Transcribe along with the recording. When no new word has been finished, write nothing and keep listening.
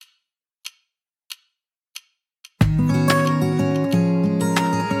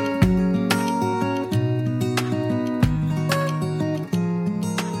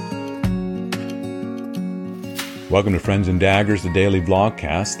Welcome to Friends and Daggers, the daily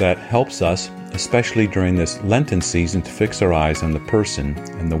vlogcast that helps us, especially during this Lenten season, to fix our eyes on the person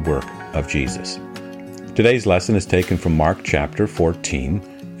and the work of Jesus. Today's lesson is taken from Mark chapter 14,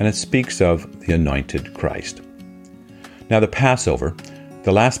 and it speaks of the Anointed Christ. Now the Passover,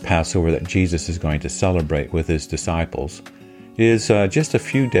 the last Passover that Jesus is going to celebrate with his disciples, is just a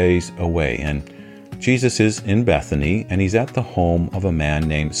few days away, and Jesus is in Bethany, and he's at the home of a man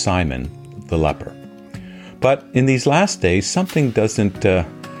named Simon the leper. But in these last days, something doesn't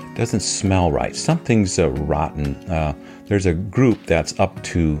smell right. Something's rotten. There's a group that's up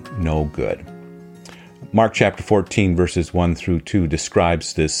to no good. Mark chapter 14, verses 1 through 2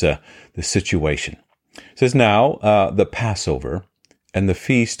 describes this situation. It says, Now the Passover and the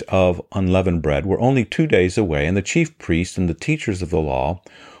feast of unleavened bread were only 2 days away, and the chief priests and the teachers of the law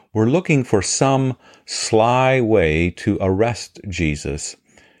were looking for some sly way to arrest Jesus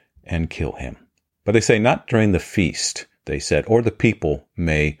and kill him. But they say, not during the feast, they said, or the people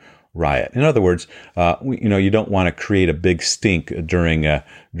may riot. In other words, you don't want to create a big stink during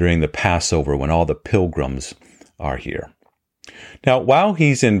the Passover when all the pilgrims are here. Now, while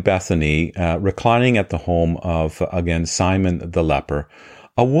he's in Bethany, reclining at the home of, again, Simon the leper,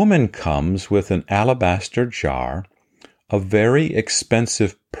 a woman comes with an alabaster jar of very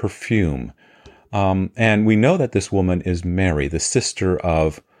expensive perfume. And we know that this woman is Mary, the sister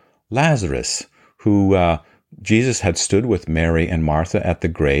of Lazarus, who Jesus had stood with Mary and Martha at the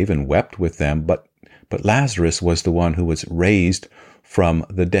grave and wept with them, but Lazarus was the one who was raised from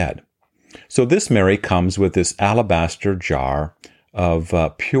the dead. So this Mary comes with this alabaster jar of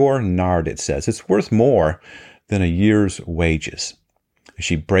pure nard, it says. It's worth more than a year's wages.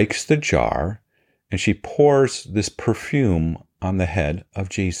 She breaks the jar, and she pours this perfume on the head of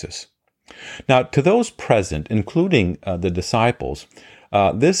Jesus. Now, to those present, including the disciples,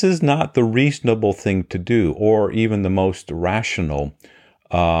 this is not the reasonable thing to do, or even the most rational,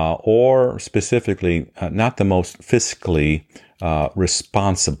 or specifically not the most fiscally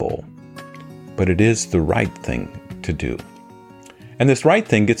responsible. But it is the right thing to do. And this right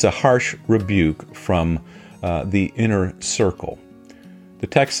thing gets a harsh rebuke from the inner circle. The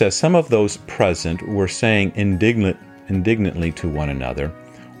text says, some of those present were saying indignantly to one another,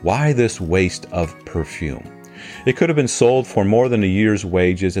 "Why this waste of perfume? It could have been sold for more than a year's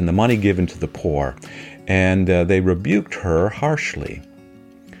wages and the money given to the poor." And they rebuked her harshly.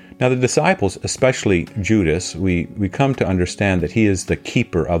 Now the disciples, especially Judas, we come to understand that he is the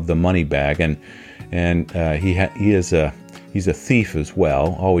keeper of the money bag, and he's a thief as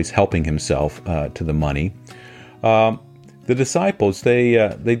well, always helping himself to the money. The disciples,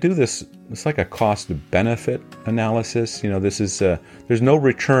 they do this. It's like a cost-benefit analysis. This is there's no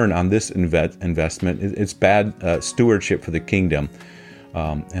return on this investment. It's bad stewardship for the kingdom,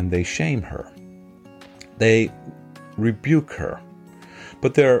 and they shame her. They rebuke her,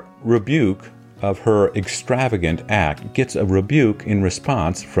 but their rebuke of her extravagant act gets a rebuke in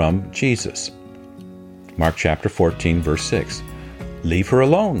response from Jesus. Mark chapter 14, verse 6. "Leave her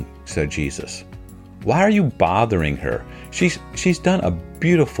alone," said Jesus. "Why are you bothering her? She's done a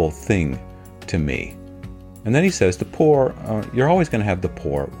beautiful thing to me." And then he says, the poor, you're always going to have the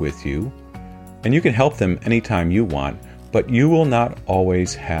poor with you, and you can help them anytime you want, but you will not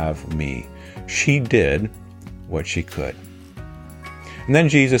always have me. She did what she could. And then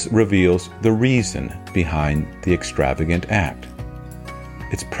Jesus reveals the reason behind the extravagant act.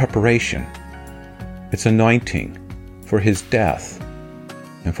 It's preparation. It's anointing for his death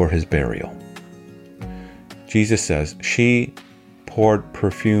and for his burial. Jesus says, "She poured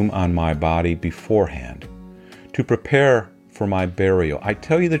perfume on my body beforehand to prepare for my burial. I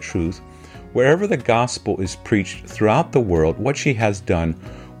tell you the truth, wherever the gospel is preached throughout the world, what she has done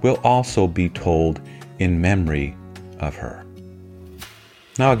will also be told in memory of her."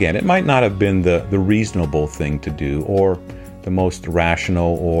 Now again, it might not have been the reasonable thing to do, or the most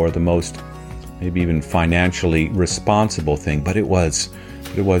rational, or the most maybe even financially responsible thing, but it was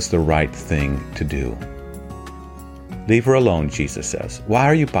the right thing to do. "Leave her alone," Jesus says. "Why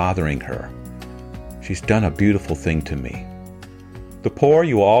are you bothering her? She's done a beautiful thing to me. The poor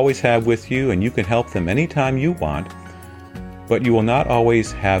you will always have with you, and you can help them anytime you want, but you will not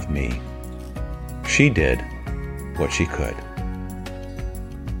always have me. She did what she could."